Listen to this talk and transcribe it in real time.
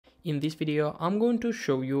In this video, I'm going to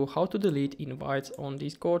show you how to delete invites on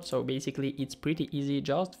Discord. So basically it's pretty easy,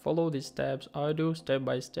 just follow the steps I do step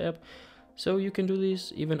by step. So you can do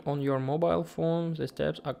this even on your mobile phone. The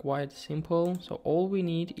steps are quite simple. So all we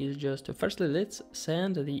need is just firstly, let's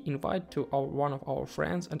send the invite to one of our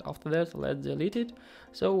friends, and after that let's delete it.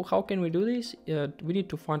 So how can we do this? We need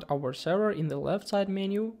to find our server in the left side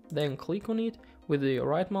menu, then click on it with the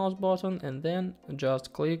right mouse button, and then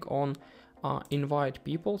just click on invite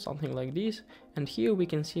people, something like this. And here we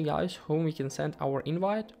can see, guys, whom we can send our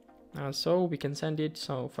invite. So we can send it,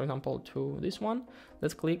 so for example, to this one.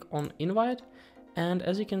 Let's click on invite, and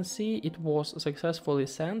as you can see, it was successfully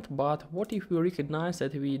sent. But what if we recognize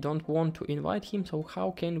that we don't want to invite him? So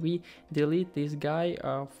how can we delete this guy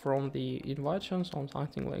from the invitations or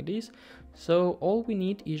something like this? So all we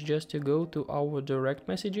need is just to go to our direct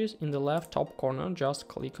messages in the left top corner, just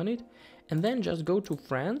click on it, and then just go to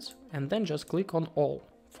friends, and then just click on all.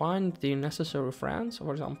 Find the necessary friends,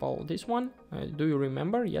 for example this one. Do you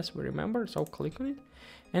remember? Yes, we remember, so click on it.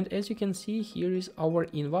 And as you can see, here is our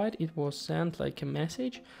invite. It was sent like a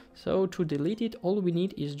message. So to delete it, all we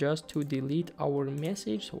need is just to delete our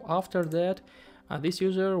message. So after that, this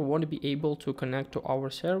user won't be able to connect to our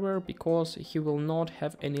server because he will not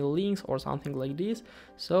have any links or something like this.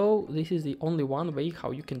 So this is the only one way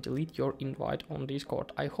how you can delete your invite on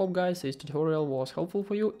Discord. I hope, guys, this tutorial was helpful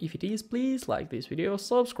for you. If it is, please like this video,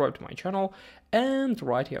 subscribe to my channel, and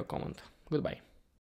write your comment. Goodbye.